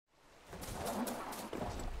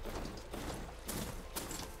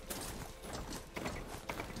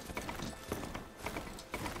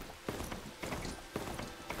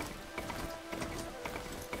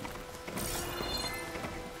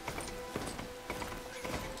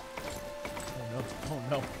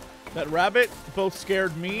That rabbit both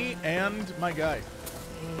scared me and my guy.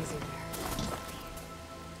 Easy there.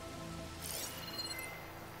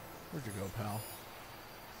 Where'd you go, pal?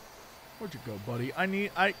 Where'd you go, buddy?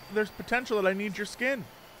 There's potential that I need your skin.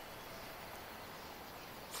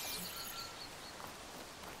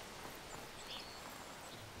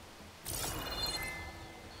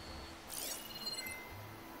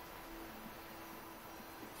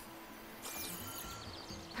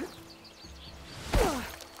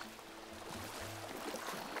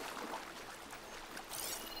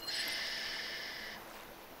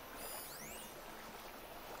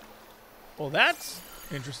 Well, that's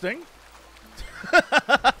interesting.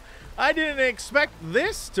 I didn't expect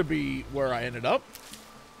this to be where I ended up.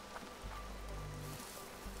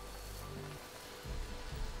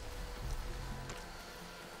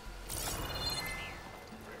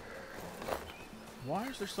 Why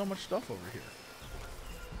is there so much stuff over here?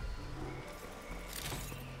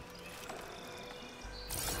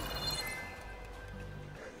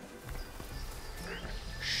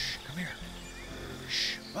 Shh, come here.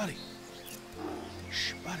 Shh, buddy.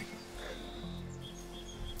 Shh, buddy.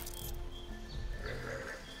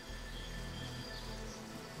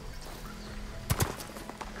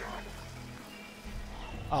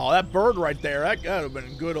 Oh, that bird right there. That would have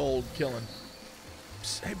been good old killing.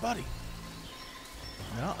 Psst, hey, buddy.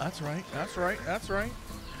 No, that's right. That's right. That's right.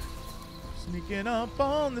 Sneaking up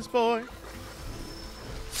on this boy.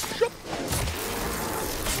 Shoop.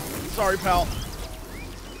 Sorry, pal.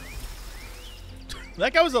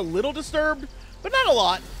 That guy was a little disturbed, but not a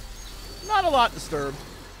lot. Not a lot disturbed.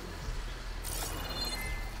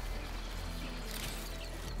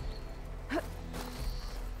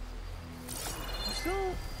 Still.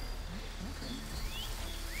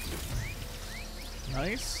 Okay.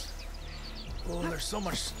 Nice. Oh, there's so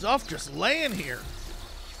much stuff just laying here.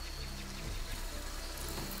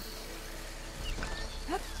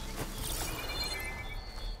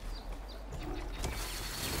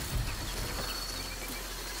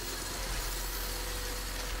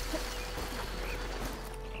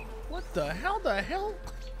 What the hell? The hell?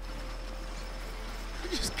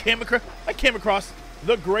 I came across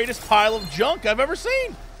the greatest pile of junk I've ever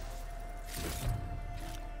seen.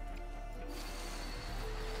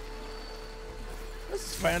 This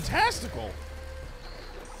is fantastical.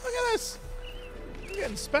 Look at this. I'm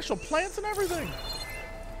getting special plants and everything.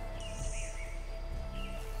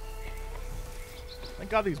 Thank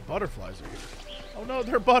God these butterflies are here. Oh no,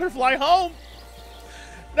 they're butterfly home.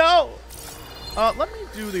 No. Let me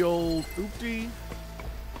do the old oopty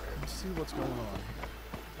and see what's going on.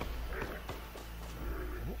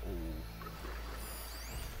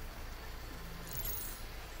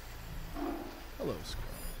 Hello, Squirrel.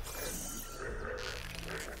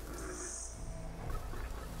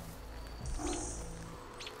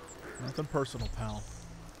 Nothing personal, pal.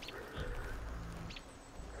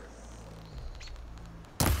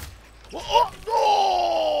 Oh,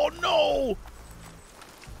 oh no!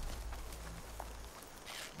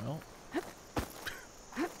 Well,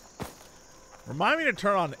 remind me to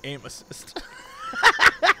turn on aim assist.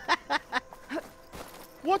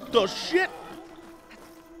 What the shit?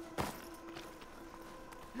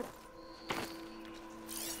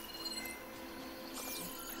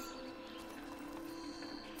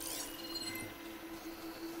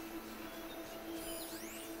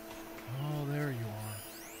 Oh, there you are.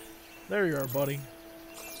 There you are, buddy.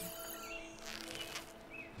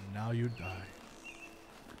 Now you die.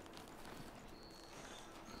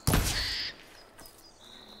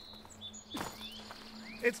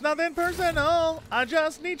 It's nothing personal. I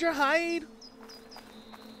just need your hide.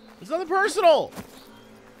 It's nothing personal.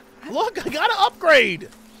 Look, I got to upgrade.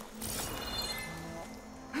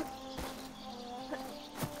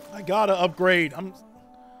 I got to upgrade.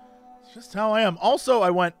 It's just how I am. Also,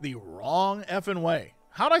 I went the wrong effing way.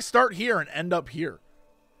 How'd I start here and end up here?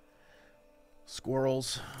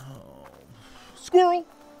 Squirrels. Oh. Squirrel.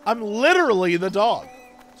 I'm literally the dog.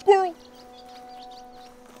 Squirrel.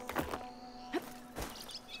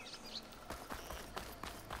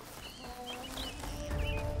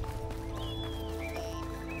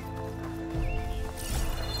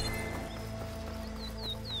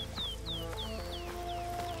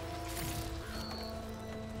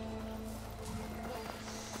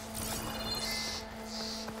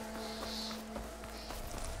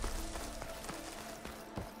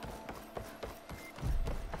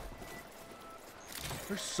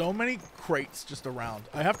 There's so many crates just around.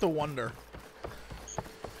 I have to wonder.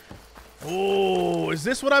 Oh, is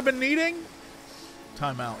this what I've been needing?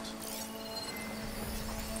 Time out.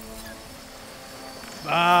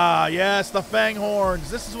 Ah, yes, the fang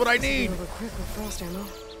horns. This is what I need. Over quick with frost ammo.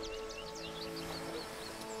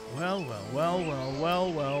 Well, well, well, well,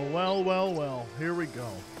 well, well, well, well, well. Here we go.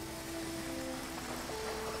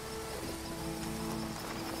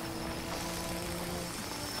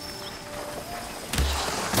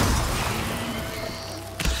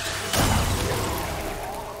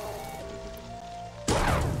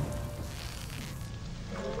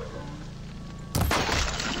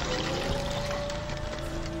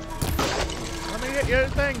 Let me get your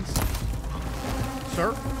things.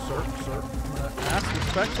 Sir, sir, sir.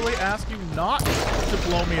 Respectfully ask you not to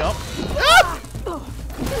blow me up. Ah!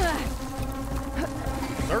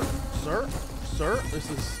 Sir,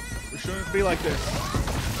 this shouldn't be like this.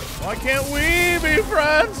 Why can't we be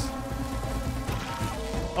friends?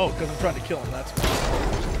 Oh, because I'm trying to kill him, that's why.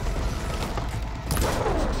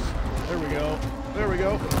 There we go. There we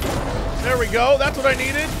go. There we go. That's what I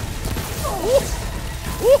needed. Woo!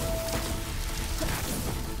 Woo!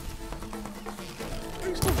 How are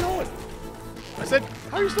you still going? I said,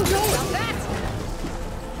 how are you still going?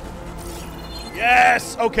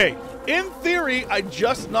 Yes! Okay. In theory, I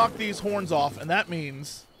just knocked these horns off, and that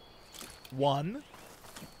means 1.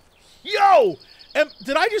 Yo!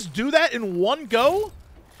 Did I just do that in one go?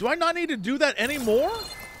 Do I not need to do that anymore?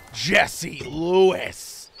 Jesse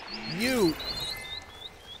Lewis. You.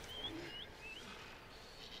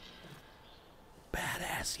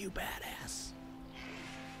 Badass, you badass.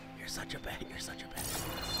 You're such a badass. You're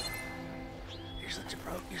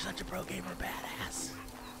such a pro gamer badass.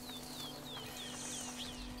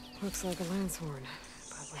 Looks like a lance horn,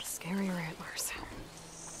 but with scarier antlers.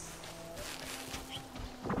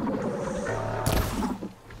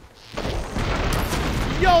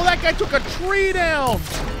 Yo, that guy took a tree down!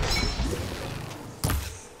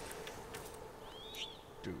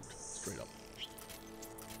 Dude, straight up.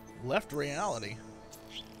 Left reality.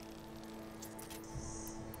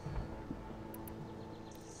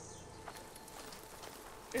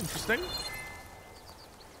 Interesting.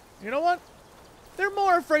 You know what? They're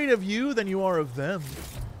more afraid of you than you are of them.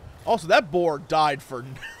 Also, that boar died for...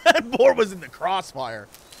 that boar was in the crossfire.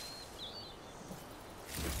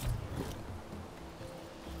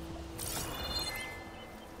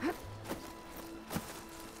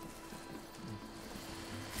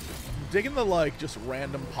 Digging the, like, just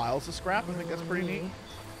random piles of scrap. I think that's pretty neat.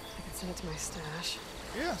 I can send it to my stash.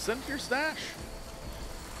 Yeah, send it to your stash.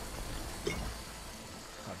 Got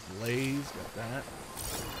blaze, got that.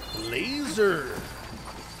 Laser.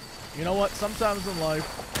 You know what? Sometimes in life,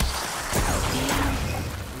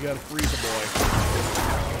 you gotta freeze a boy.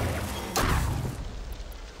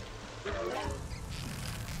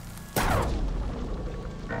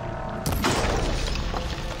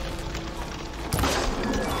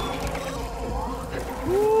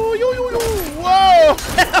 Ooh, yo, yo, yo. Whoa!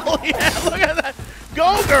 Hell yeah! Look at that!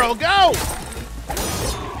 Go, girl, go!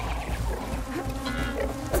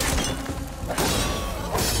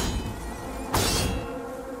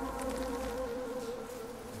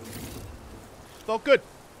 Felt good.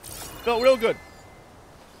 Felt real good.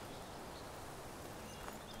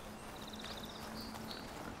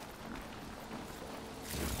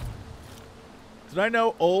 Did I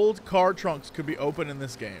know old car trunks could be open in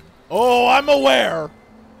this game? Oh, I'm aware.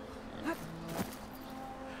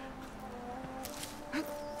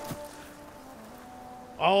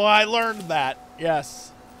 Oh, I learned that.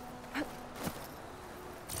 Yes.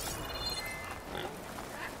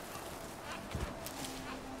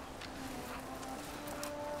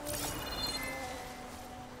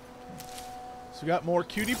 So we got more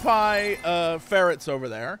cutie pie ferrets over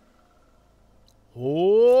there.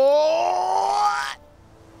 What?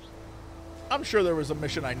 I'm sure there was a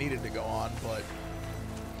mission I needed to go on, but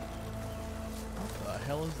what the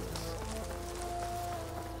hell is this?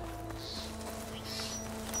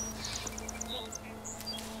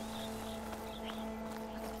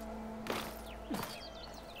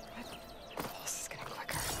 The pulse is getting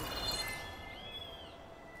quicker.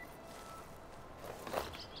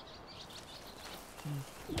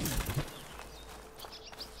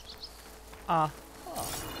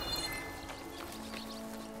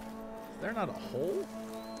 Is there not a hole?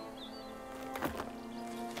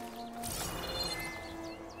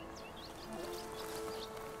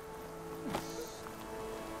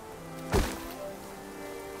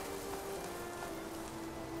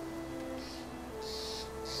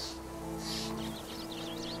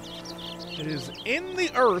 It is in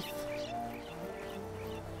the earth.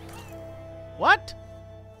 What?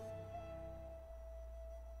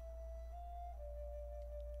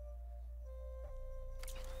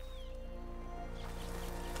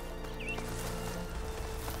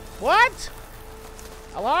 What?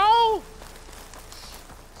 Hello?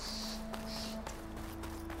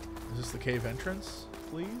 Is this the cave entrance?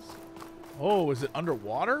 please. Oh, is it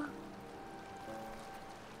underwater?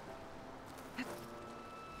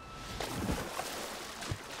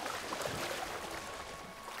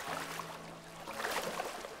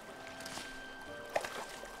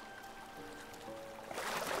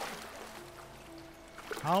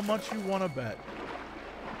 How much you want to bet?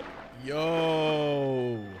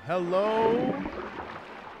 Yo, hello?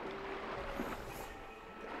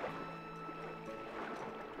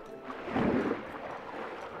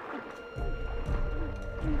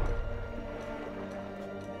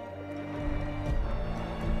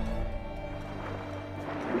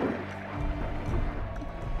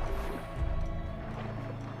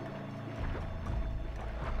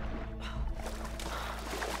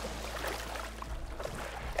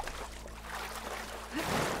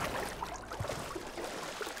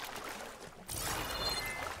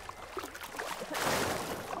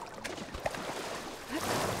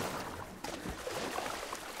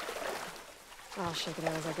 I'll shake it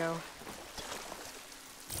out as I go.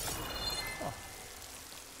 Oh.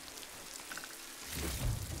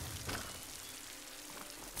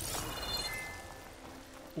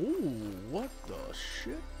 Ooh, what the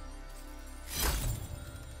shit?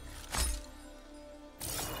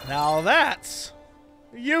 Now that's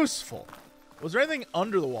useful. Was there anything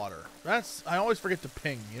under the water? That's, I always forget to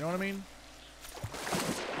ping, you know what I mean?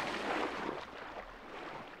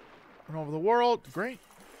 Run over the world, great.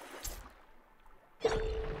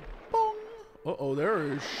 Bong. Uh-oh, there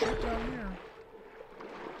is shit down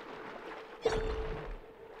here.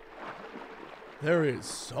 There is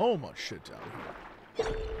so much shit down here.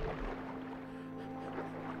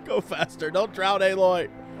 Go faster, don't drown, Aloy.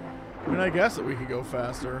 I mean, I guess that we could go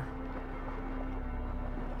faster.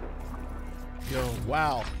 Yo,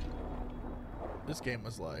 wow. This game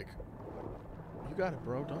was like, you got it,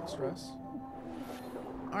 bro, don't stress.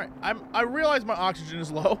 Alright, I realize my oxygen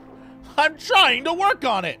is low. I'm trying to work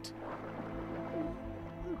on it!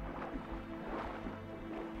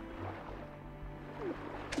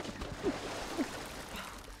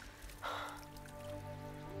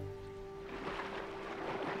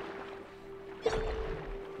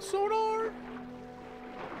 Sonar!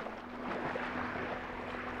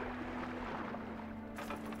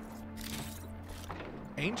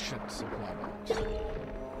 Ancient supply box.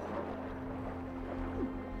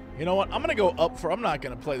 You know what? I'm gonna go up for. I'm not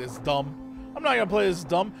gonna play this dumb. I'm not gonna play this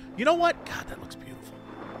dumb. You know what? God, that looks beautiful.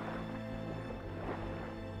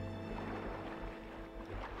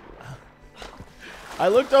 I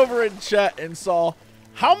looked over in chat and saw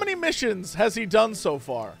how many missions has he done so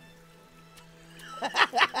far.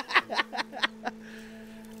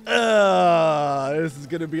 This is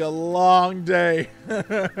gonna be a long day.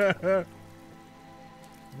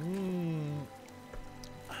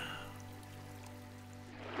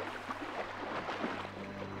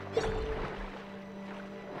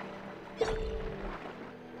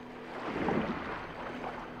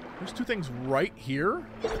 There's two things right here.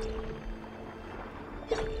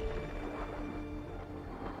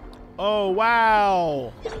 Oh,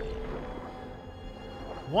 wow.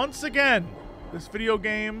 Once again, this video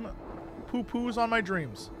game poo-poos on my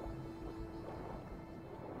dreams.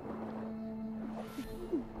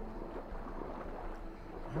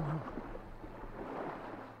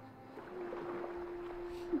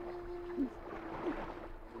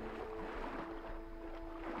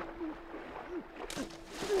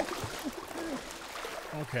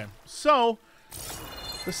 Okay, so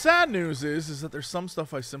the sad news is that there's some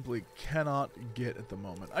stuff I simply cannot get at the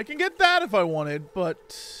moment. I can get that if I wanted,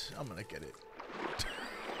 but I'm gonna get it.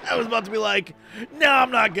 I was about to be like, no,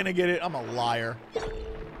 I'm not gonna get it. I'm a liar.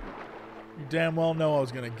 You damn well know I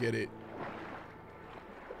was gonna get it.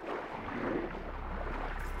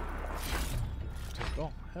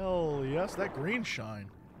 Oh, hell yes, that green shine.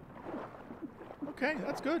 Okay,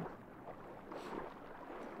 that's good.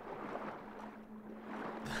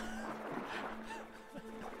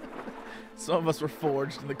 Some of us were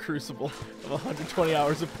forged in the crucible of 120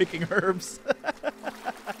 hours of picking herbs.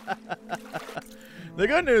 The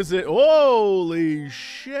good news is, holy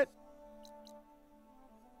shit.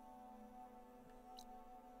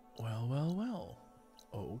 Well, well, well.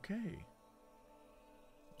 Okay.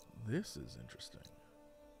 This is interesting.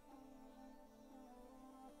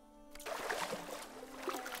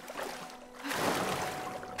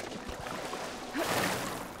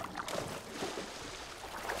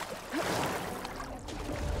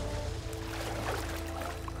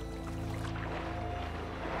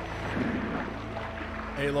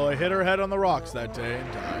 Aloy hit her head on the rocks that day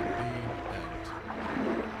and died. The end.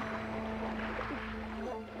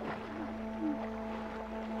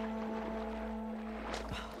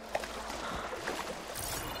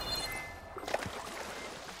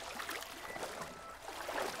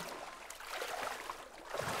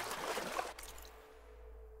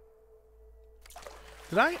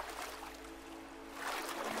 Did I?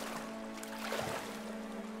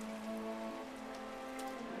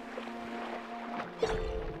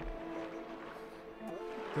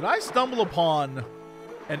 Did I stumble upon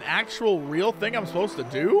an actual real thing I'm supposed to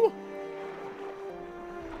do?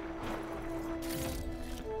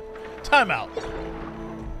 Time out.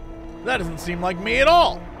 That doesn't seem like me at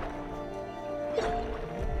all.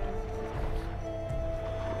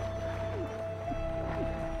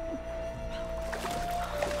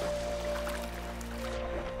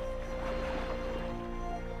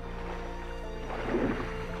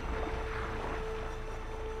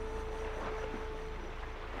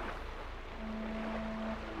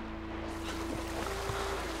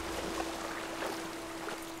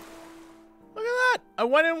 I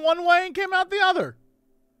went in one way and came out the other.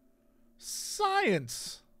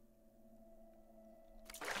 Science.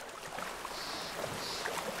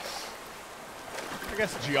 I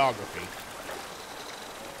guess geography.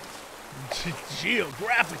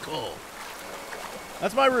 Geographical.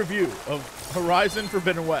 That's my review of Horizon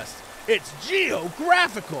Forbidden West. It's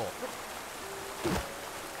geographical.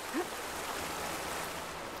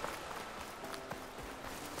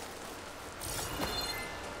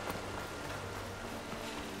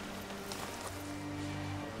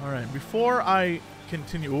 All right, before I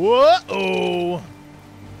continue, whoa!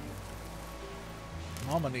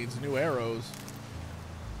 Mama needs new arrows.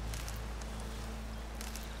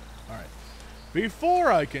 All right,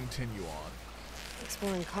 before I continue on,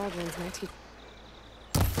 exploring cauldrons might teach.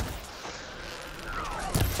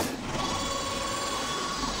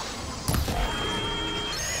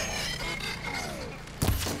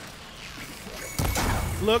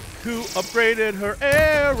 Look who upgraded her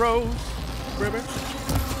arrows, ribbon.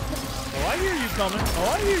 Oh, I hear you coming. Oh,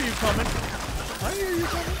 I hear you coming. I hear you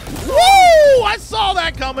coming. Whoa! I saw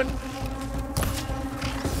that coming.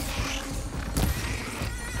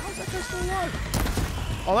 How's that guy still alive?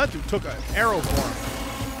 Oh, that dude took an arrow for him.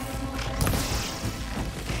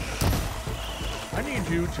 I need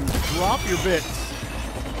you to drop your bits.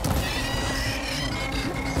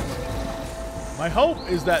 My hope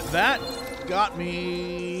is that that got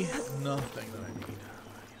me nothing.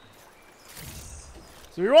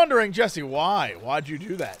 So you're wondering, Jesse, why? Why'd you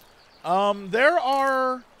do that? There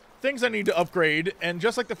are things I need to upgrade, and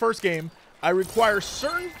just like the first game, I require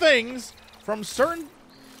certain things from certain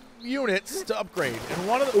units to upgrade. And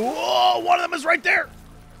one of them is right there.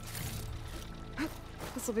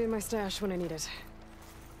 This will be in my stash when I need it.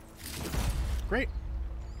 Great.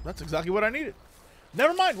 That's exactly what I needed.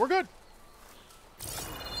 Never mind, we're good.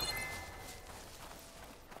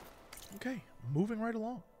 Okay, moving right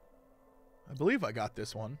along. I believe I got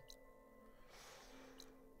this one.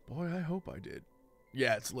 Boy, I hope I did.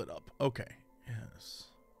 Yeah, it's lit up. Okay. Yes.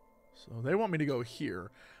 So they want me to go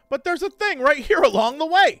here. But there's a thing right here along the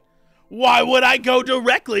way. Why would I go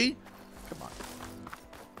directly? Come on.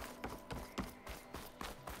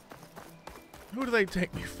 Who do they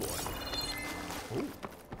take me for? Oh.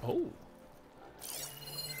 Oh.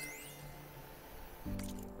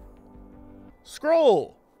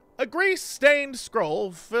 Scroll. A grease-stained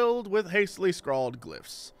scroll filled with hastily scrawled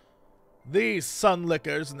glyphs. These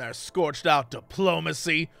sunlickers and their scorched-out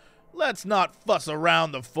diplomacy. Let's not fuss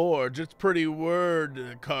around the forge. It's a pretty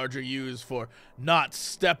word Karja used for not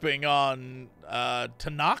stepping on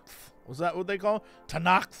Tanakh. Was that what they call it?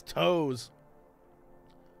 Tanakh's toes.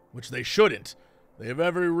 Which they shouldn't. They have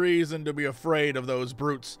every reason to be afraid of those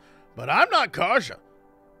brutes. But I'm not Karja.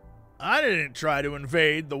 I didn't try to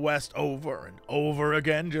invade the West over and over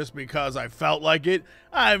again just because I felt like it.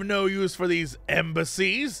 I have no use for these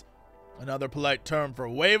embassies. Another polite term for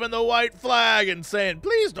waving the white flag and saying,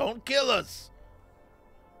 please don't kill us.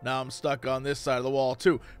 Now I'm stuck on this side of the wall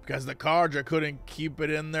too, because the Karja couldn't keep it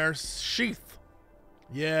in their sheath.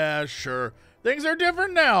 Yeah, sure. Things are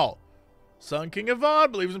different now. Sun King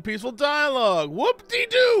Avad believes in peaceful dialogue.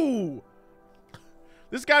 Whoop-de-doo!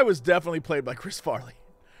 This guy was definitely played by Chris Farley.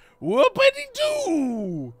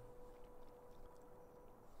 Whoopity-doo!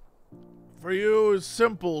 For you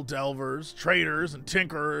simple delvers, traders, and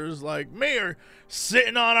tinkerers like me are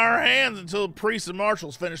sitting on our hands until the priests and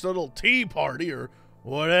marshals finish their little tea party or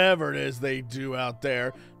whatever it is they do out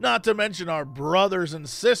there. Not to mention our brothers and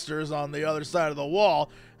sisters on the other side of the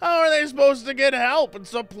wall. How are they supposed to get help and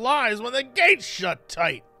supplies when the gates shut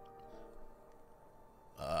tight?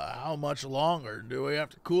 How much longer do we have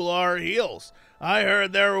to cool our heels? I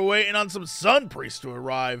heard they were waiting on some sun priests to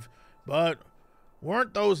arrive, but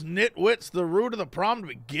weren't those nitwits the root of the problem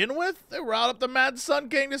to begin with? They riled up the Mad Sun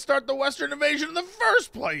King to start the Western invasion in the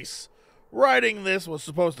first place. Writing this was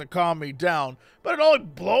supposed to calm me down, but it only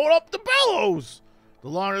blown up the bellows. The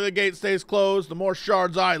longer the gate stays closed, the more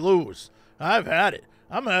shards I lose. I've had it.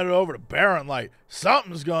 I'm headed over to Barren Light.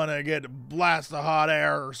 Something's gonna get a blast of hot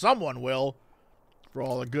air, or someone will. For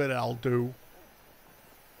all the good I'll do.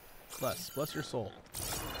 Bless your soul.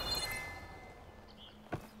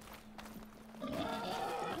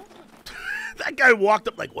 That guy walked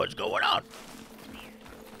up like, what's going on?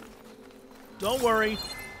 Don't worry.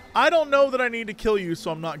 I don't know that I need to kill you,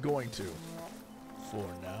 so I'm not going to. For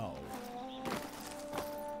now.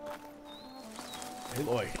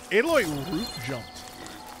 Aloy. Aloy root jumped.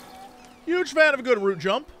 Huge fan of a good root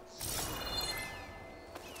jump.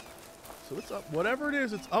 So it's up. Whatever it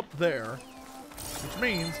is, it's up there. Which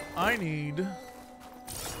means I need to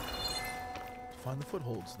find the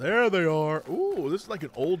footholds. There they are. Ooh, this is like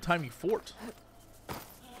an old-timey fort.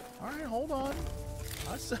 All right, hold on.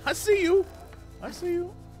 I see you. I see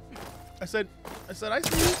you. I said I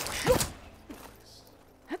see you.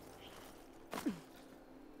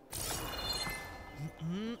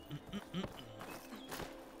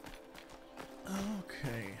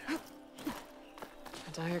 Okay.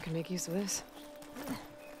 A dyer can make use of this.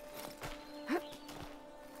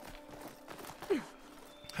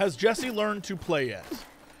 Has Jesse learned to play yet?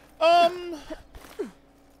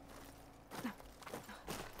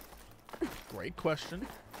 Great question.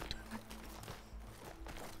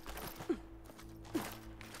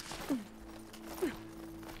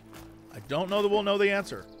 I don't know that we'll know the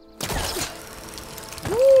answer.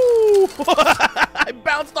 Woo! I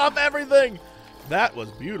bounced off everything. That was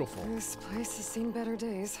beautiful. This place has seen better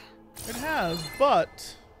days. It has,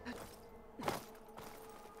 but I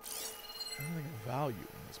don't think of value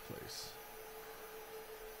in this place.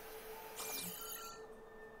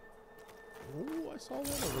 Oh, I saw one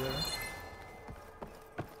over there.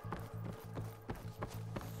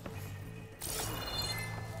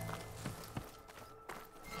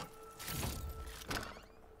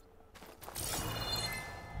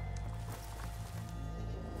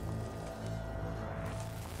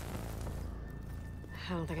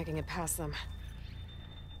 I don't think I can get past them.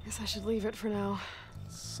 Guess I should leave it for now.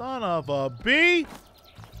 Son of a bee!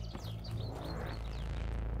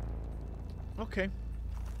 Okay.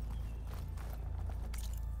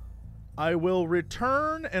 I will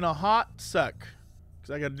return in a hot sec.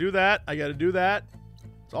 Because I gotta do that, I gotta do that.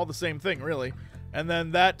 It's all the same thing, really. And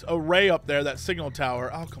then that array up there, that signal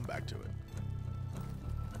tower, I'll come back to it.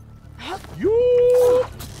 You!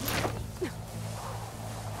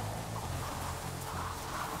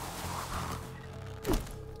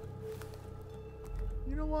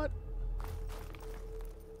 You know what?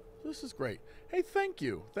 This is great. Hey, thank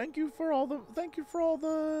you. Thank you for all the,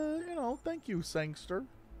 you know, thank you, Sangster.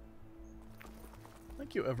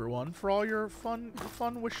 Thank you, everyone, for all your fun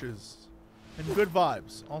wishes. And good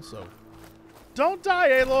vibes, also. Don't die,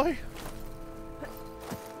 Aloy!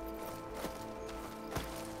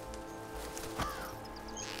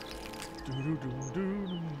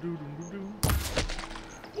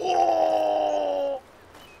 Oh!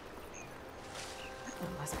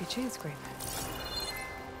 That must be Chainscrape.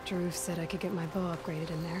 Drew said I could get my bow upgraded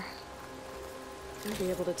in there. I'd be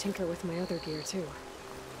able to tinker with my other gear, too.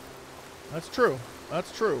 That's true.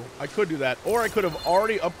 That's true. I could do that. Or I could have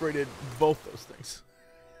already upgraded both those things.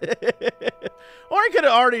 Or I could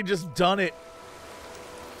have already just done it.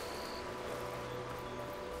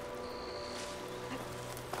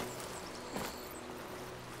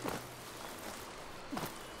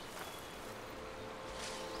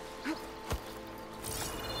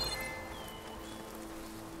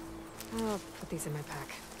 I'll put these in my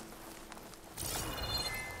pack.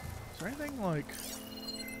 Is there anything like...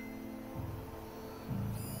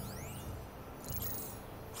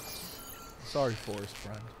 Sorry, forest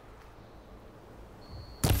friend.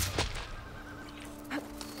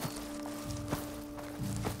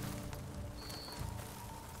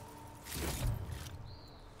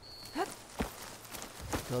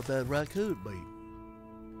 Got that raccoon bait.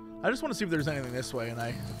 I just want to see if there's anything this way, and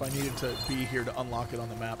if I needed to be here to unlock it on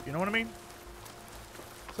the map. You know what I mean?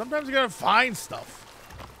 Sometimes you gotta find stuff.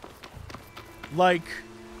 Like,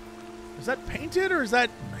 is that painted or is that...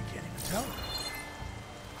 I can't even tell.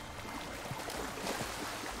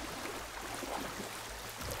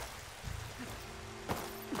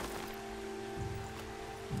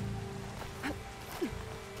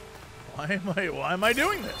 Why am I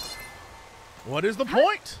doing this? What is the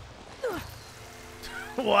point?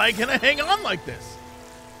 Why can I hang on like this?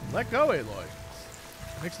 Let go, Aloy.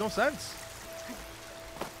 Makes no sense.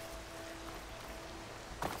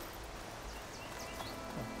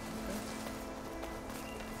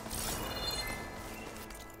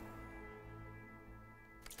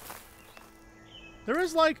 There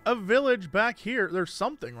is like a village back here. There's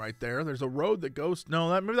something right there. There's a road that goes.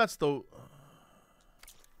 No, maybe that's the.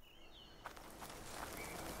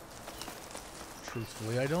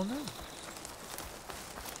 Truthfully, I don't know.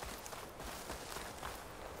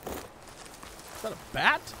 Is that a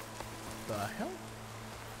bat? The hell?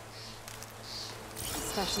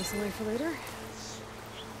 Stash this away for later.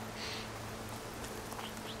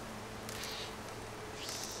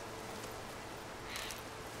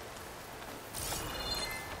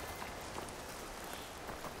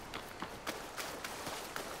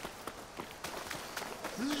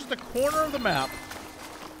 This is just a corner of the map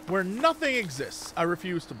where nothing exists. I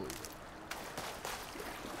refuse to believe it.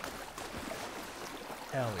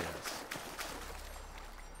 Hell yes.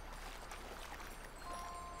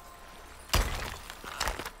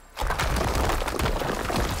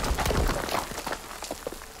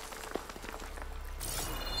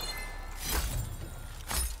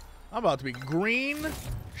 I'm about to be green,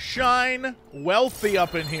 shine, wealthy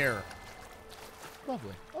up in here.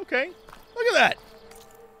 Lovely. Okay. Look at that.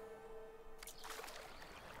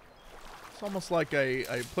 It's almost like I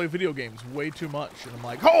play video games way too much, and I'm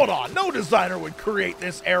like, hold on, no designer would create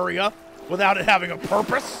this area without it having a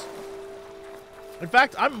purpose. In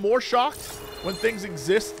fact, I'm more shocked when things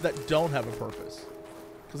exist that don't have a purpose.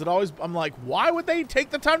 Because I'm like, why would they take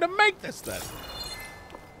the time to make this then?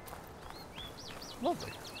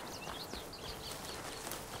 Lovely.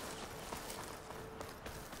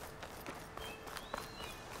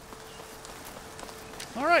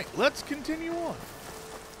 All right, let's continue on.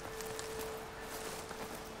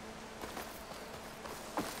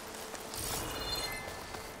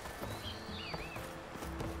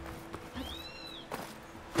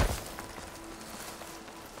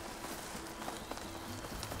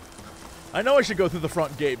 I know I should go through the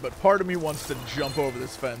front gate, but part of me wants to jump over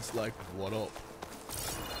this fence like, what up?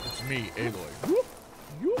 It's me, Aloy. Whoop,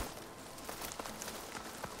 whoop.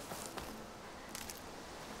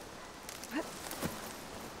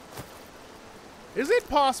 Is it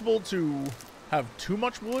possible to have too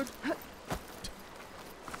much wood?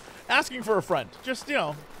 Asking for a friend. Just, you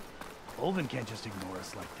know. Olvin can't just ignore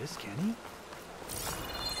us like this, can he?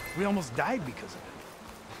 We almost died because of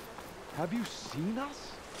it. Have you seen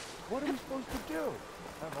us? What are we supposed to do?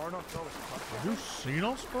 Have Arnold tell us to touch Have you seen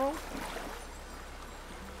us, bro?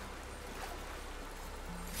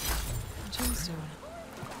 Gemstone.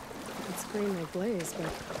 It's green like blaze, but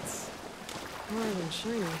it's hard and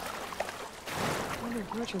shiny. I wonder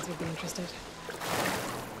if merchants would be interested.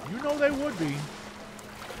 You know they would be.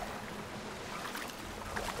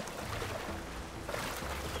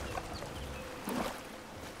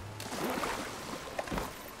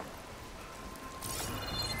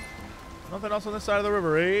 Nothing else on this side of the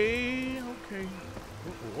river, eh? Okay.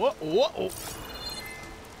 Whoa, whoa, whoa.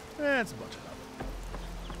 That's a bunch of nothing.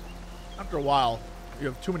 After a while, you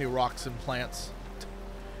have too many rocks and plants.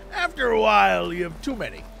 After a while, you have too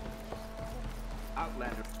many.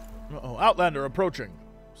 Outlander. Uh-oh, Outlander approaching.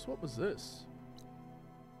 So what was this?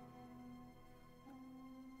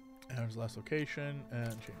 And there's last location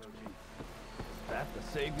and change. That the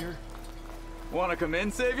savior? Wanna come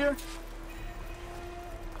in, Savior?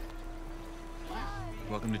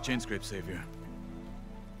 Welcome to Chainscrape, Savior.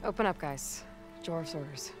 Open up, guys. Dwarf's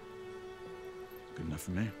orders. Good enough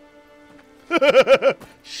for me.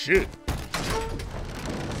 Shit.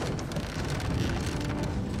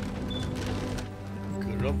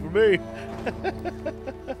 Good enough for me.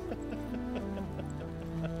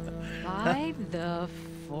 By the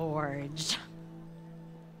forge.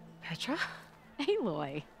 Petra?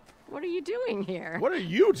 Aloy, what are you doing here? What are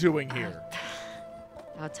you doing here?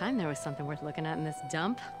 About time there was something worth looking at in this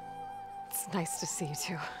dump. It's nice to see you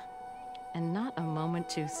too. And not a moment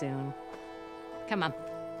too soon. Come on.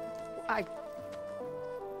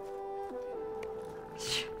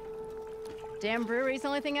 Damn brewery's the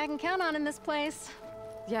only thing I can count on in this place.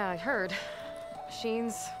 Yeah, I heard.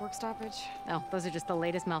 Machines, work stoppage. Oh, those are just the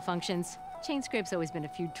latest malfunctions. Chainscrape's always been a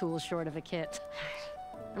few tools short of a kit.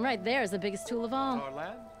 And right there is the biggest tool of all. Our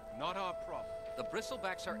land, not our problem. The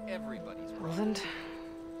bristlebacks are everybody's problem. Roland?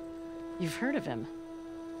 You've heard of him,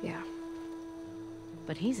 Yeah.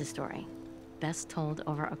 but he's a story best told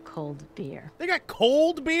over a cold beer. They got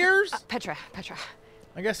cold beers? Petra.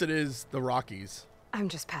 I guess it is the Rockies. I'm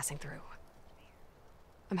just passing through.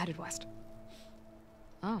 I'm headed west.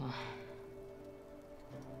 Oh,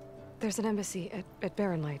 There's an embassy at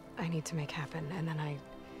Barren Light I need to make happen, and then I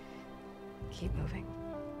keep moving.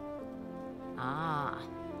 ah,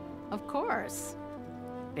 of course.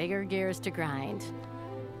 Bigger gears to grind.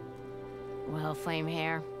 Well, Flame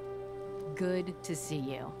Hair, good to see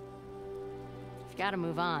you. You've got to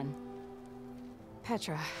move on.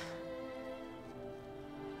 Petra.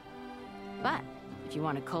 But if you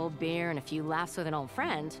want a cold beer and a few laughs with an old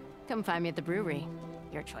friend, come find me at the brewery.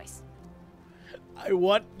 Your choice. I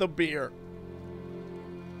want the beer.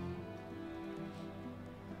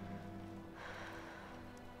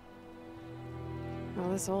 Well,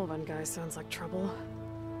 this Olvan guy sounds like trouble.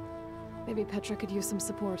 Maybe Petra could use some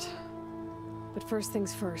support. But first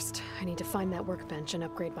things first, I need to find that workbench and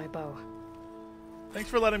upgrade my bow. Thanks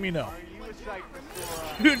for letting me know.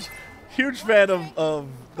 Huge fan of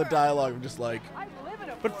the dialogue. I'm just like,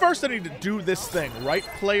 but first I need to do this thing, right,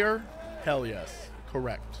 player? Hell yes.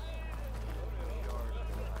 Correct.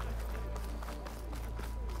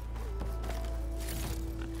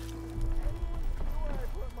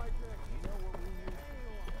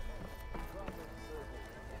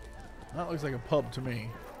 That looks like a pub to me.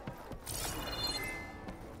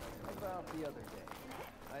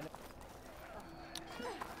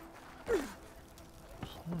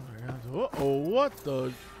 Uh-oh, what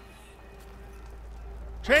the?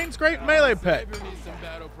 Chainscrape melee pet.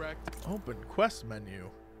 Open quest menu.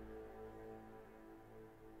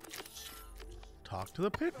 Talk to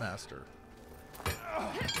the pitmaster.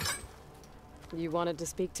 You wanted to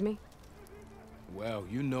speak to me? Well,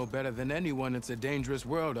 you know better than anyone it's a dangerous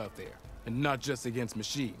world out there, and not just against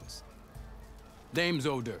machines. Name's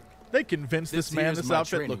O'Dirk. They convinced this man here's this my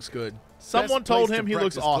outfit training looks kit. good. Best Someone told place him to he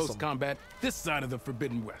looks practice close awesome. combat this side of the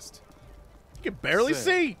Forbidden West. You can barely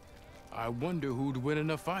see. I wonder who'd win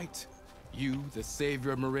in a fight. You, the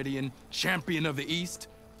savior of Meridian, champion of the East,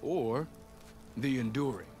 or the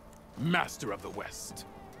Enduring, master of the West.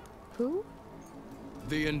 Who?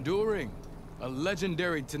 The Enduring, a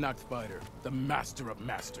legendary Tenakth fighter, the master of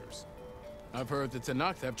masters. I've heard the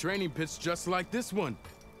Tenakth have training pits just like this one.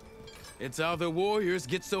 It's how the warriors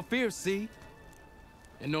get so fierce, see?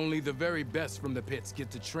 And only the very best from the pits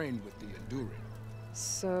get to train with the Enduring.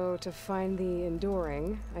 So, to find the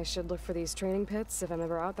Enduring, I should look for these training pits if I'm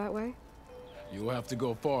ever out that way? You'll have to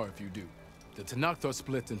go far if you do. The Tenakth are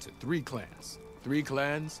split into 3 clans. 3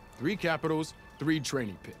 clans, 3 capitals, 3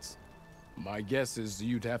 training pits. My guess is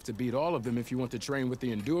you'd have to beat all of them if you want to train with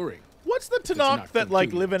the Enduring. What's the Tenakth that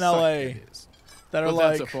like live in LA? That are But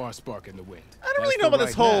like, that's a far spark in the wind. I don't really As know for about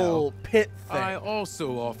this right whole now, pit thing. I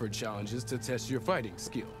also offer challenges to test your fighting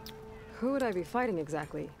skill. Who would I be fighting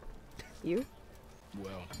exactly? You?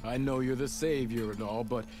 Well, I know you're the savior and all,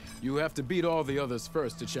 but you have to beat all the others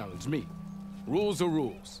first to challenge me. Rules are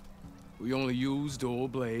rules. We only use dual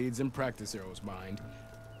blades and practice arrows, mind.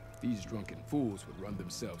 These drunken fools would run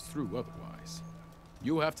themselves through otherwise.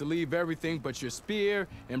 You'll have to leave everything but your spear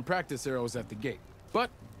and practice arrows at the gate. But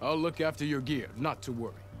I'll look after your gear, not to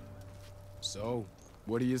worry. So,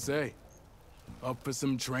 what do you say? Up for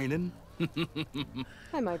some training?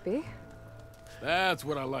 I might be. That's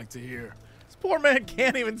what I like to hear. This poor man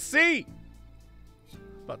can't even see.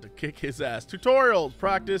 About to kick his ass. Tutorials.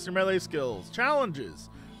 Practice your melee skills. Challenges.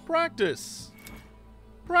 Practice.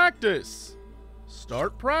 Practice.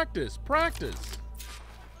 Start practice. Practice.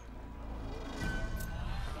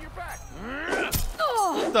 You're back.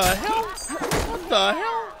 What the hell? What the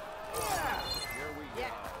hell?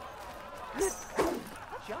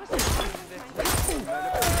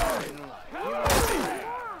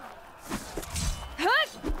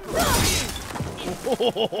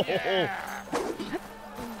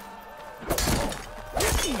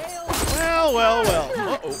 Well, well, well.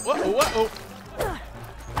 Uh-oh, uh-oh, uh-oh.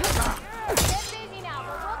 Get busy now,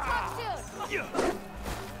 but we'll talk soon.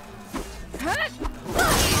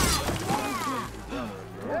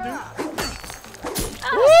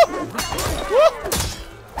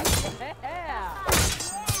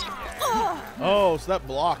 Oh, so that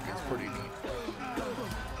block is pretty neat.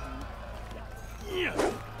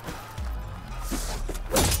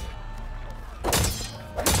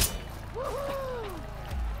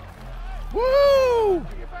 Woo!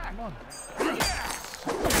 Come on.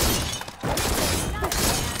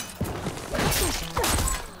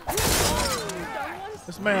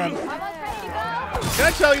 This man. Can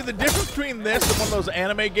I tell you the difference between this and one of those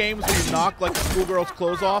anime games where you knock like a schoolgirl's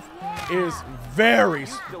clothes off is very.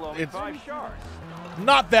 It's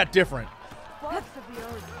not that different. What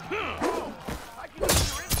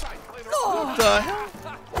the hell?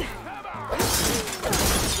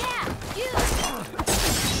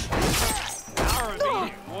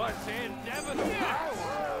 What's inevitable?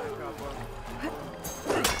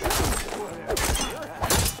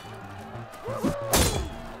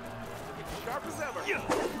 Sharp as ever.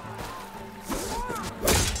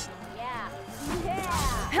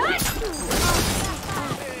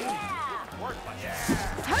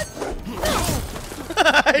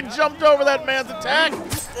 I jumped over that man's attack.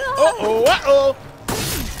 Uh-oh, uh-oh.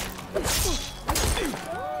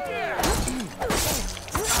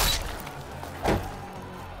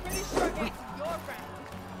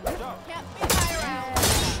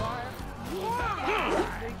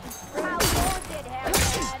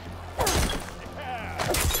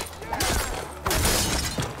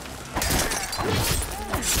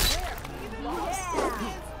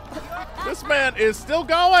 This man is still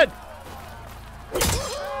going.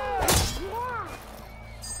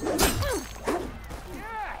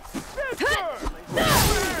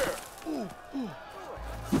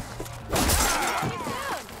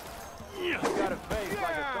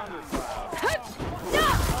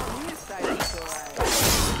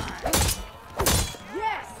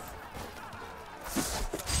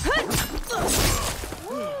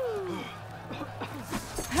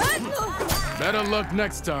 Better luck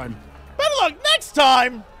next time. Better luck next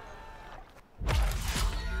time.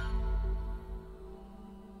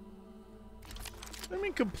 I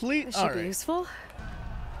mean, complete. This should be useful.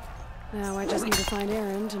 Now I just need to find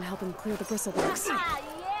Erend and help him clear the bristlebacks. Ah,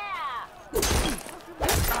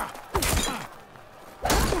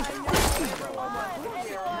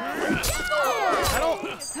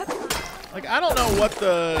 I don't know what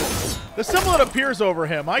the symbol that appears over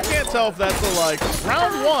him. I can't tell if that's the like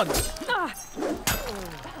round one.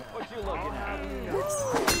 What you looking at?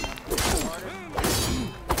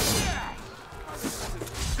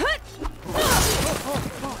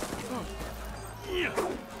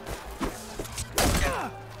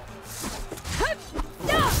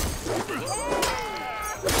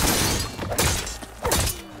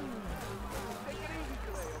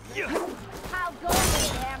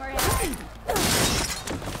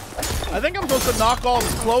 I think I'm supposed to knock all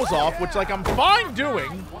his clothes off, which like I'm fine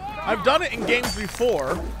doing. I've done it in games before.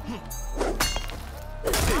 I'll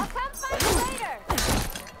come find you later.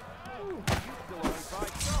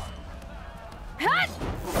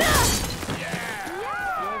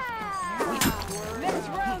 Next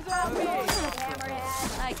round's on me.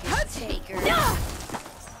 Hammerhead. I can take her. Yeah.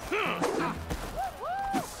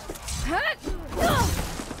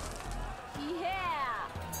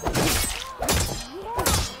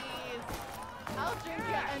 I'll drink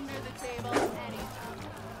you under the table anytime.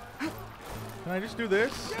 Can I just do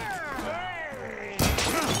this? Yeah.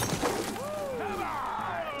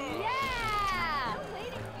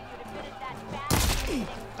 Waiting for you to finish that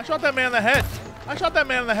fast. I shot that man in the head. I shot that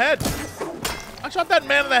man in the head. I shot that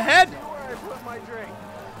man in the head. Where I put my drink?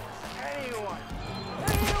 Anyone?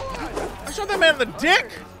 I shot that man in the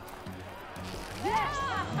dick.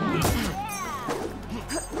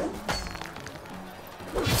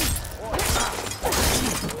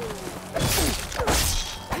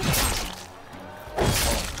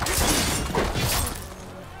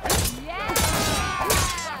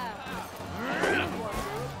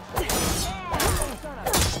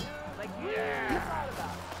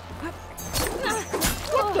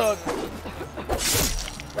 What the?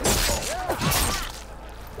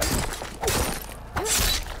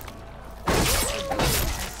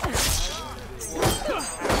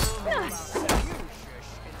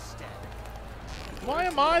 Why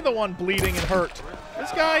am I the one bleeding and hurt?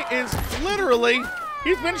 This guy is literally,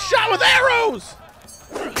 he's been shot with arrows!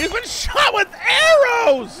 He's been shot with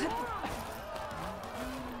arrows!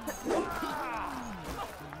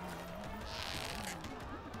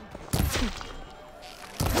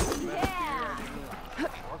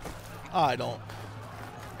 I don't.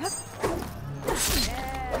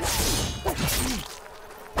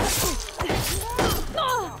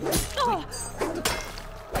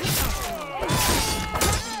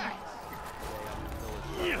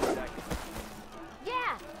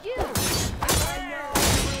 Yeah, you. I know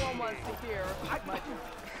everyone wants to hear.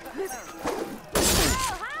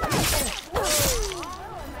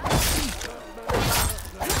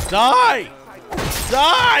 Die!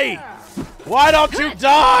 Die! Why don't you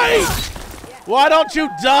die? Why don't you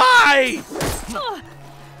die?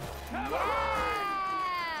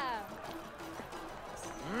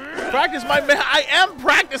 Practice my I am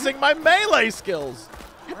practicing my melee skills.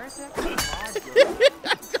 I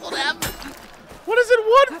don't have. What does it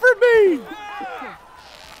want for me?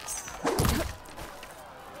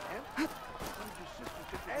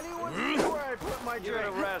 Anyone see where I put my drink? Give it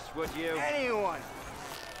a rest, would you? Anyone?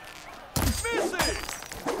 Missing!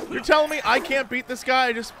 You're telling me I can't beat this guy?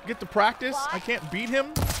 I just get to practice? I can't beat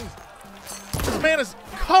him? This man is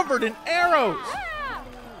covered in arrows.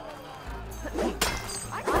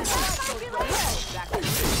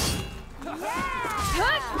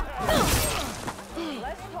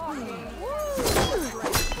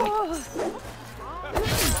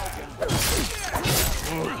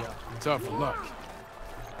 Tough luck.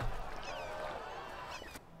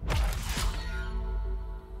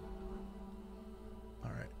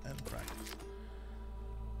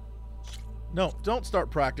 No, don't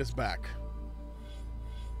start practice back.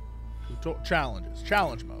 Challenges.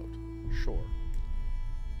 Challenge mode. Sure.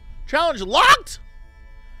 Challenge locked?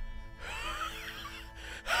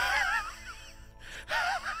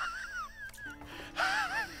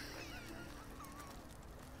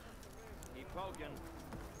 Keep poking.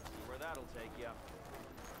 See where that'll take you.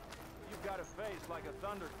 You've got a face like a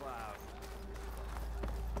thundercloud.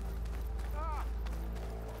 Ah!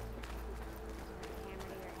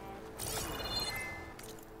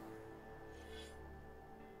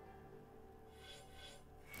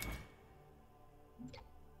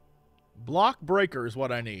 Block breaker is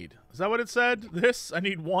what I need. Is that what it said? This? I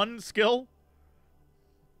need one skill?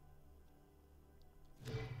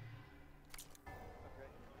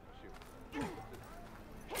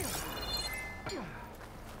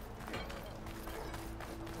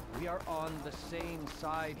 We are on the same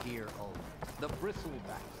side here, Aloy. The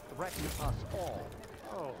bristlebacks threaten us all.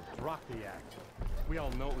 Oh, drop the act. We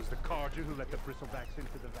all know it was the Carja who let the bristlebacks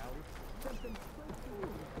into the valley.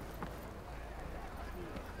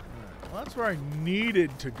 Well, that's where I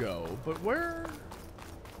needed to go, but where?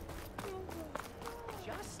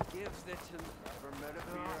 Just gives it to never met a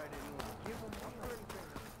beer I didn't want. Give him one or anything.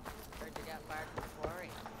 Heard you got back from Flurry.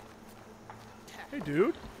 Hey,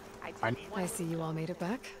 dude. I see you all made it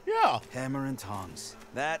back. Yeah. Hammer and tongs.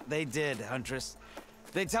 That they did, Huntress.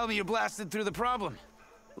 They tell me you blasted through the problem.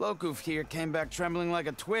 Lokuf here came back trembling like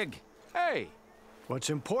a twig. Hey! What's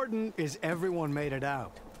important is everyone made it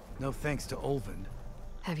out. No thanks to Olvin.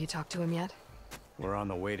 Have you talked to him yet? We're on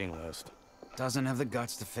the waiting list. Doesn't have the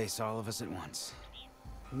guts to face all of us at once.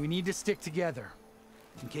 We need to stick together,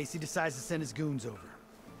 in case he decides to send his goons over.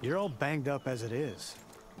 You're all banged up as it is.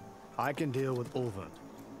 I can deal with Olvin.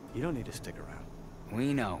 You don't need to stick around.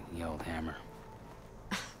 We know, you old hammer.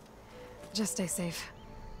 Just stay safe.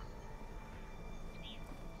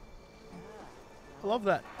 I love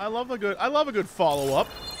that. I love a good follow-up.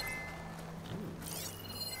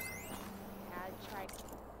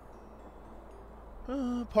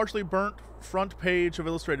 Partially burnt front page of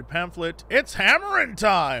illustrated pamphlet. It's hammering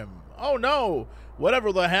time! Oh no!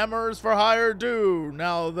 Whatever the hammers for hire do,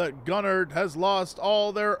 now that Gunnard has lost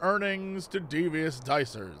all their earnings to devious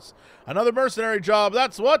dicers. Another mercenary job,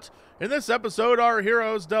 that's what! In this episode, our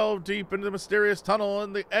heroes delve deep into the mysterious tunnel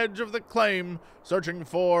in the edge of the claim, searching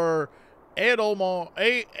for Ealdorman's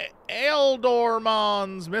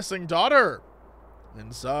missing daughter.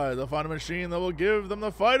 Inside, they'll find a machine that will give them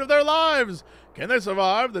the fight of their lives. Can they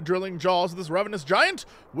survive the drilling jaws of this ravenous giant?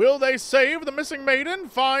 Will they save the missing maiden?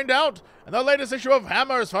 Find out in the latest issue of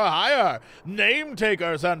Hammers for Hire, Name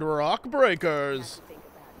Takers and Rock Breakers.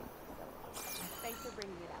 Thanks for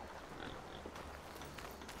bringing it up.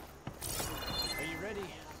 Are you ready?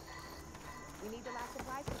 We need the last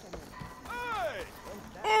supplies to Hey!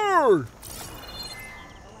 come in.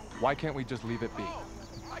 Why can't we just leave it be?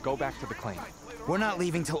 Go back to the claim. We're not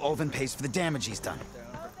leaving till Olvin pays for the damage he's done.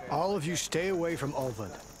 All of you stay away from Olvin.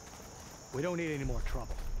 We don't need any more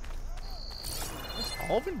trouble. This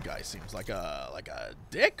Alvin guy seems like a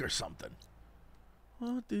dick or something.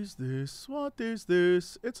 What is this? What is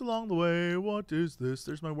this? It's along the way. What is this?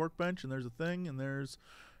 There's my workbench, and there's a thing, and there's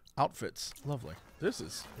outfits. Lovely. This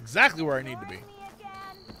is exactly where I need to be.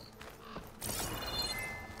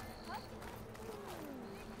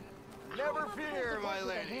 Never fear, my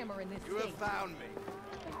lady. You have found me.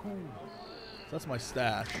 That's my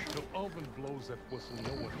stash. Till Alvin blows that whistle,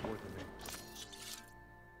 no one's worth a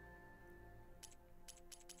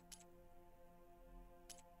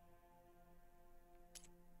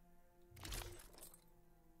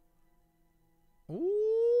name. Ooh.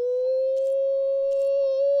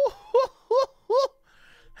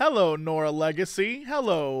 Hello, Nora Legacy.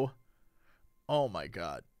 Hello. Oh my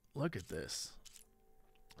god. Look at this.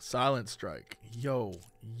 Silent Strike. Yo.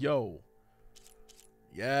 Yo.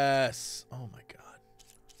 Yes. Oh my god.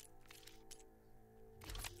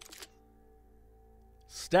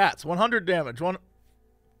 Stats. 100 damage.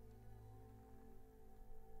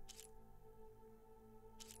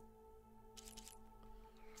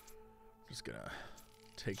 Just gonna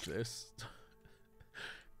take this.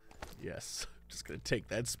 Yes. Just gonna take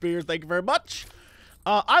that spear. Thank you very much.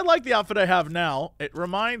 I like the outfit I have now. It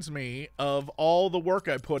reminds me of all the work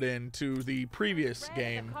I put into the previous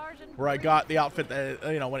game where I got the outfit that,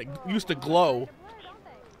 you know, when it used to glow.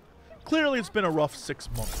 Clearly, it's been a rough 6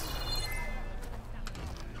 months.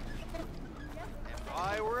 If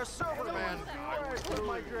I were a sober man, I would put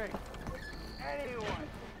my drink. Anyone.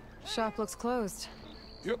 Shop looks closed.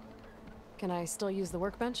 Yep. Can I still use the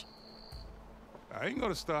workbench? I ain't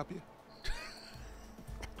gonna stop you.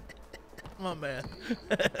 My man.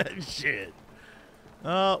 Shit.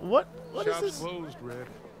 What is Shop's this? closed, Red.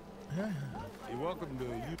 You're welcome to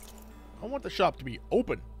you. I want the shop to be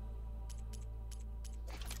open.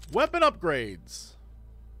 Weapon upgrades.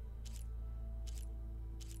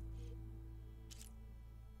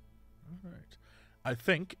 All right. I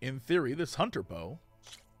think, in theory, this hunter bow.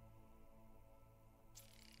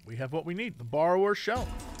 We have what we need. The borrower's shell.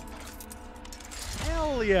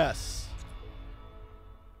 Hell yes.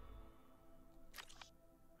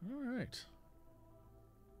 All right.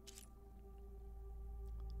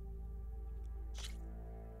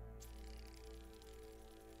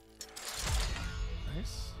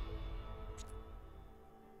 Nice.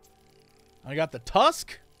 I got the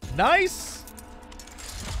tusk. Nice.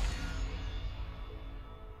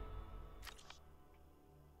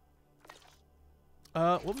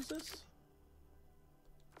 What was this?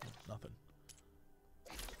 Nothing.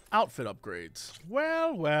 Outfit upgrades.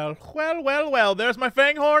 Well, well, well, well, well. There's my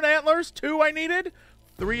fanghorn antlers. 2 I needed.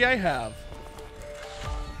 3 I have.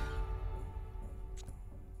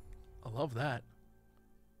 I love that.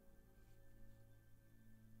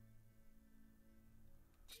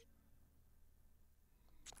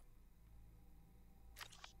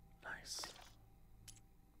 Nice.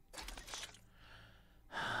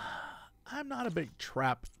 I'm not a big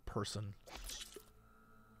trap person.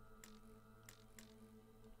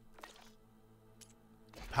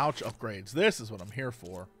 Pouch upgrades. This is what I'm here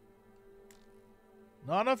for.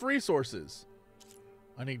 Not enough resources.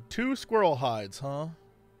 I need 2 squirrel hides, huh?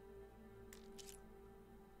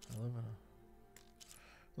 I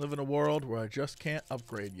live in a world where I just can't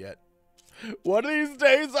upgrade yet. One of these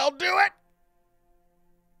days I'll do it!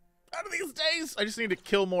 One of these days! I just need to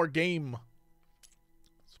kill more game.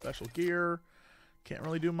 Special gear. Can't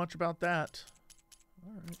really do much about that.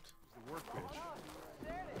 Alright. The workbench.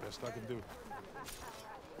 Best I can do.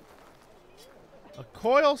 A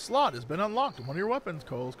coil slot has been unlocked. One of your weapons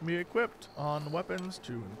coils can be equipped on weapons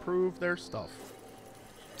to improve their stuff.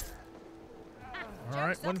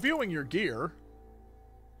 Alright, when viewing your gear,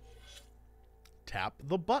 tap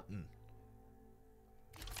the button.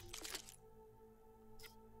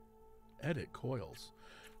 Edit coils.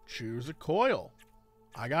 Choose a coil.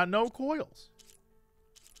 I got no coils.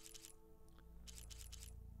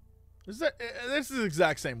 This is the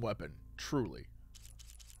exact same weapon, truly.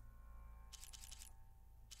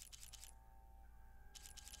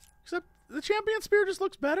 Except the champion spear just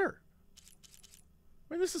looks better.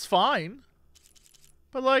 I mean, this is fine.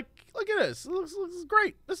 But, like, look at this. It looks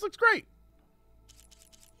great. This looks great.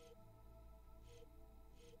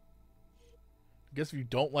 I guess if you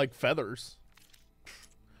don't like feathers.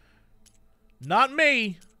 Not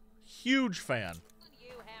me. Huge fan.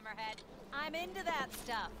 You, Hammerhead. I'm into that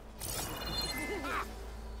stuff.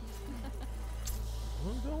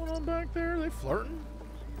 What's going on back there? Are they flirting?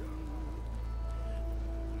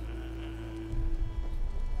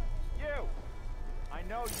 You! I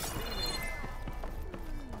know you see me.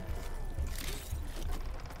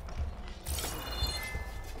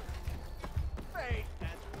 Fate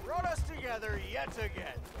has brought us together yet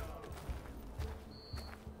again.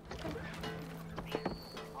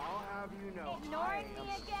 I'll have you know, Ignoring I am me the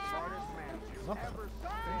again? smartest man you've Nothing. ever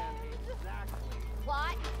seen. Exactly.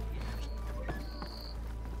 What?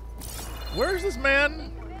 Where's this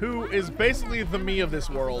man who is basically the me of this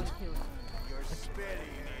world? You're spitting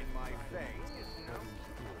in my face.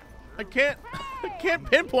 I can't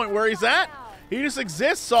pinpoint where he's at. He just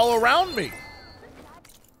exists all around me.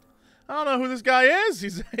 I don't know who this guy is.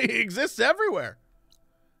 He exists everywhere.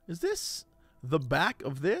 Is this the back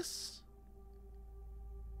of this?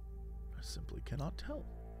 I simply cannot tell.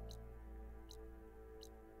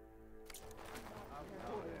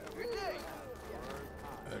 Good day.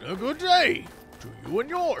 And a good day to you and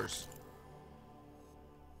yours.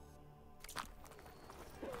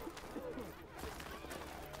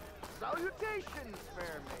 Salutations,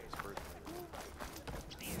 fair maid.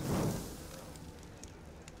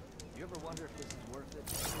 You ever wonder if this is worth it?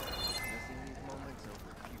 Missing these moments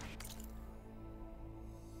over few.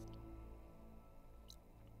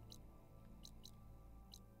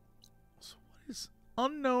 So what is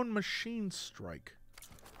unknown machine strike?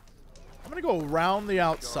 I'm gonna go around the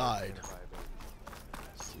outside.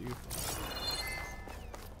 See if...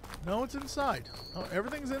 No, it's inside. Oh,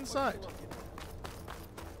 everything's inside.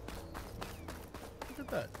 Look at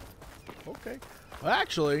that. Okay. Well,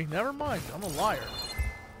 actually, never mind. I'm a liar.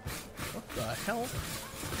 What the hell?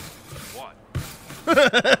 What?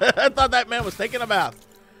 I thought that man was taking a bath.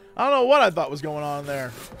 I don't know what I thought was going on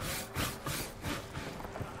there.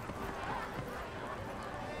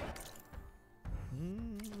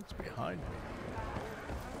 It's behind me.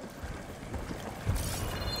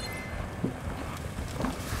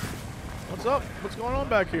 What's up? What's going on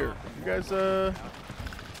back here? You guys,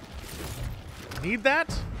 need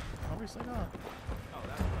that? Obviously not.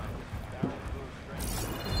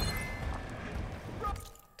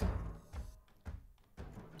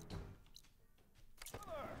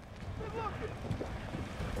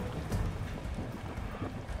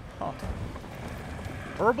 Huh.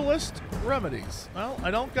 Herbalist remedies. Well, I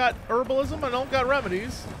don't got herbalism, I don't got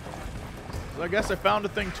remedies. So I guess I found a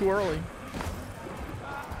thing too early.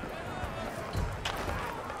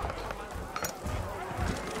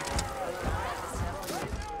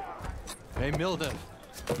 Hey, Milda.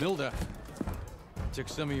 Milda. Took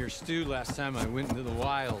some of your stew last time I went into the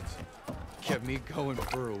wilds. Kept me going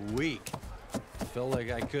for a week. Felt like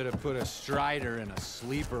I could have put a strider in a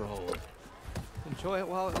sleeper hold. Enjoy it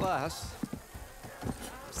while it lasts.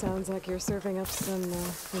 Sounds like you're serving up some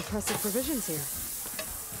impressive provisions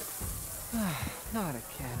here. Not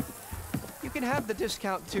again. You can have the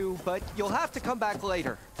discount too, but you'll have to come back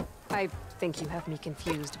later. I think you have me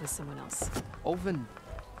confused with someone else. Oven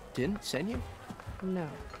didn't send you? No.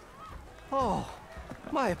 Oh,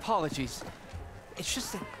 my apologies. It's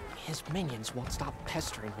just that his minions won't stop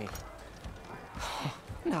pestering me.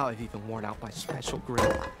 Now I've even worn out my special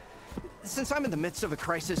grill. Since I'm in the midst of a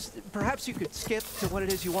crisis, perhaps you could skip to what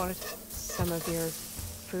it is you wanted? Some of your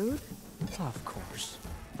food? Of course.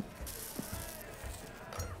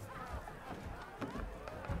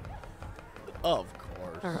 Of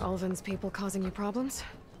course. Are Ulvin's people causing you problems?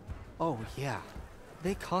 Oh, yeah.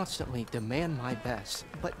 They constantly demand my best,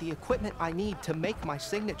 but the equipment I need to make my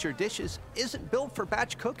signature dishes isn't built for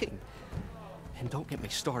batch cooking. And don't get me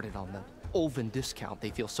started on the Ulvin discount they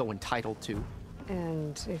feel so entitled to.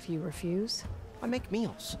 And if you refuse? I make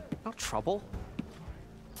meals, not trouble.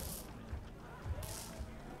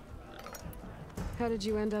 How did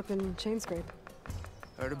you end up in Chainscrape?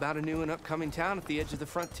 Heard about a new and upcoming town at the edge of the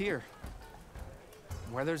frontier.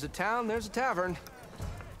 Where there's a town, there's a tavern.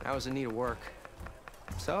 I was in need of work.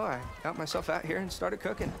 So I got myself out here and started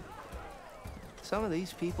cooking. Some of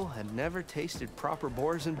these people had never tasted proper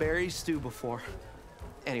boars and berries stew before.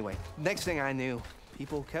 Anyway, next thing I knew,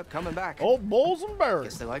 people kept coming back. Oh, boars and berries.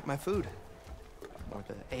 Guess they like my food. Or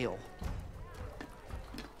the ale.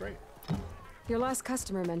 Great. Your last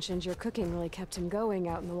customer mentioned your cooking really kept him going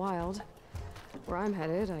out in the wild. Where I'm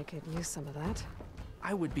headed, I could use some of that.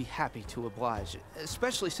 I would be happy to oblige,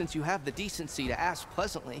 especially since you have the decency to ask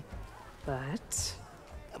pleasantly.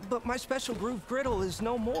 But my special groove griddle is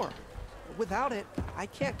no more. Without it, I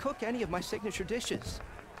can't cook any of my signature dishes.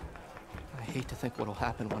 I hate to think what'll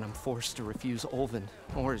happen when I'm forced to refuse Ulvin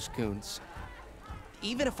or his goons.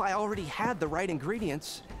 Even if I already had the right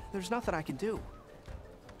ingredients, there's nothing I can do.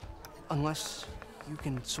 Unless you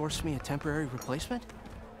can source me a temporary replacement?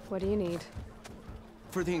 What do you need?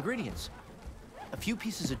 For the ingredients, a few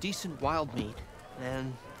pieces of decent wild meat,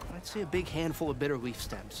 and I'd say a big handful of bitter leaf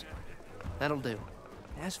stems. That'll do.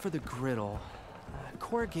 As for the griddle, a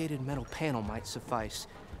corrugated metal panel might suffice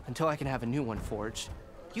until I can have a new one forged.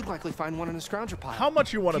 You'd likely find one in a scrounger pile. How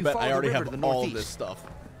much you want to bet I already have all of this stuff?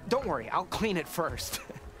 Don't worry, I'll clean it first.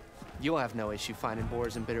 You'll have no issue finding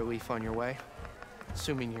boars and bitter leaf on your way.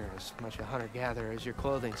 Assuming you're as much a hunter-gatherer as your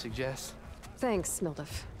clothing suggests. Thanks,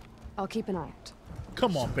 Mildef. I'll keep an eye out.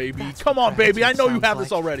 Come on, baby. Come on, baby. I know you have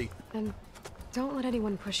this already. And don't let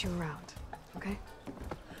anyone push you around, okay?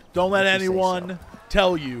 Don't let anyone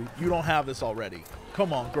tell you you don't have this already.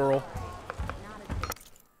 Come on, girl.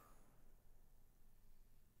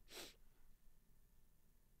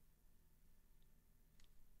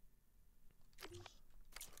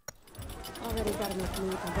 Already got enough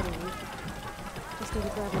meat and bitter leaf. Just need to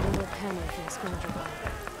grab another panel from the scrounger pile.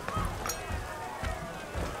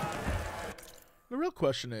 The real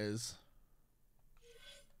question is,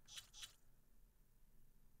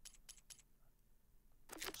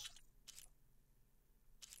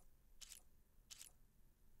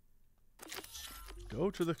 go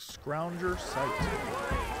to the scrounger site.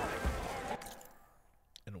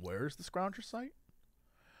 And where's the scrounger site?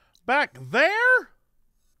 Back there?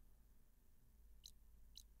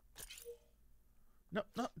 No,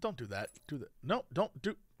 no, don't do that. Do that. No, don't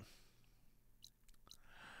do.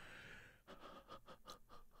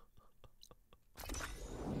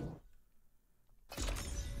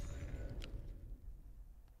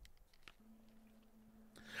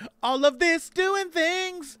 All of this doing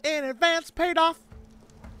things in advance paid off.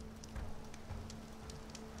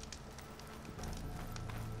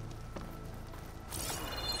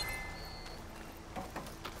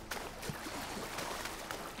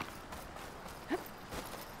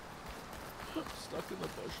 Stuck in the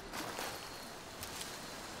bush.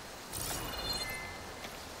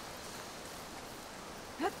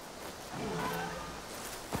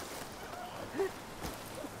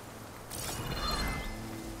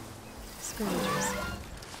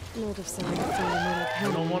 Smelled of someone found a metal You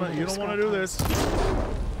panel. don't want to do this.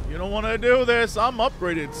 You don't want to do this. I'm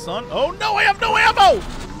upgraded, son. Oh no, I have no ammo.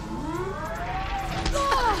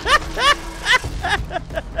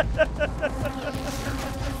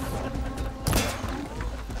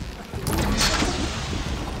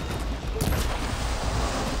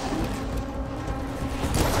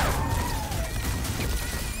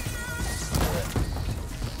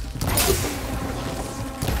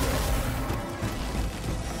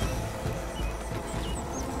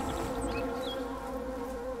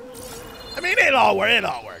 I mean, it all worked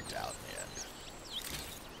out in the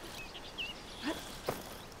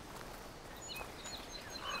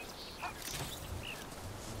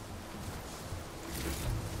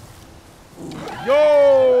end.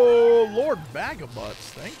 Yo, Lord Bagabutts,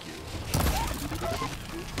 thank you.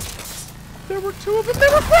 There were two of them. They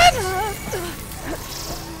were friends.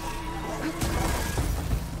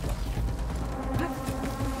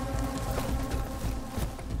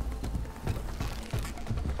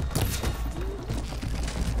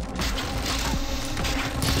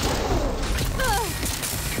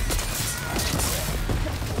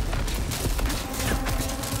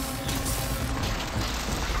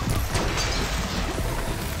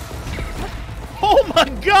 Oh my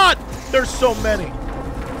God! There's so many.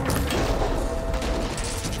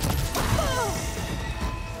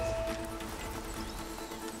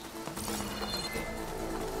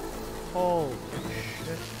 Holy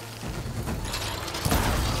shit.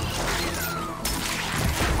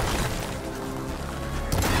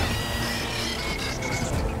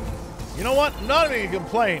 You know what? I'm not even gonna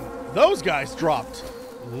complain. Those guys dropped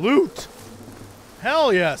loot.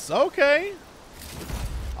 Hell yes. Okay.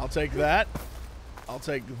 I'll take that. I'll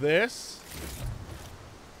take this.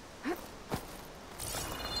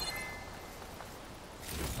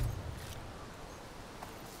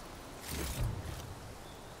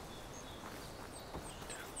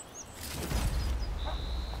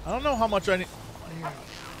 I don't know how much I need.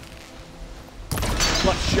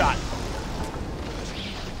 Butt shot.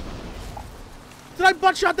 Did I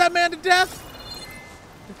butt shot that man to death?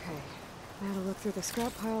 Okay, now to look through the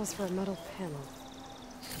scrap piles for a metal panel.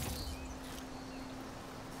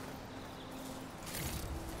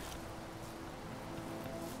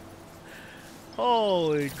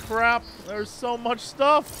 Holy crap, there's so much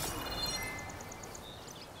stuff.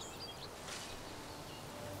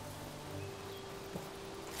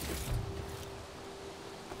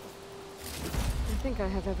 I think I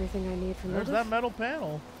have everything I need from There's that metal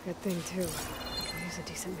panel. Good thing, too. I can use a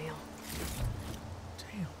decent meal.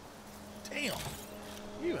 Damn.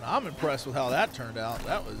 Even I'm impressed with how that turned out.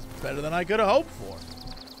 That was better than I could have hoped for.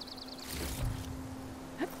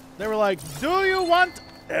 They were like, do you want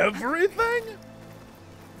everything?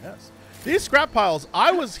 Yes. These scrap piles,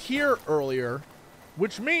 I was here earlier,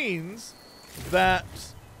 which means that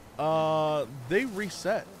they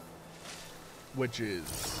reset. Which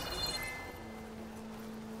is...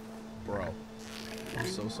 Bro. I'm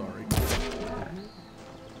so sorry.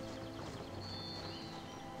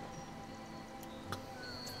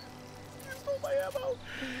 Stole my ammo.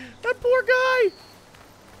 That poor guy.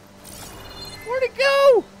 Where'd he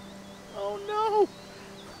go? Oh no.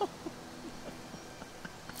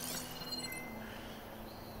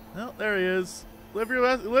 Well, there he is. Live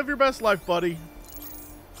your best life, buddy.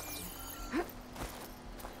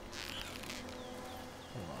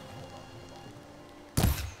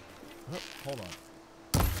 Hold on.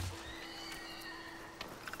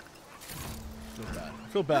 I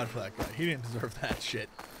feel bad for that guy. He didn't deserve that shit.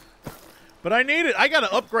 But I need it. I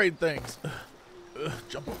gotta upgrade things.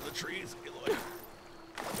 Jump over the trees, Aloy.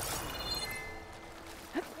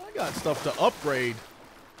 I got stuff to upgrade.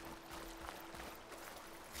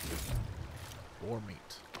 War meat.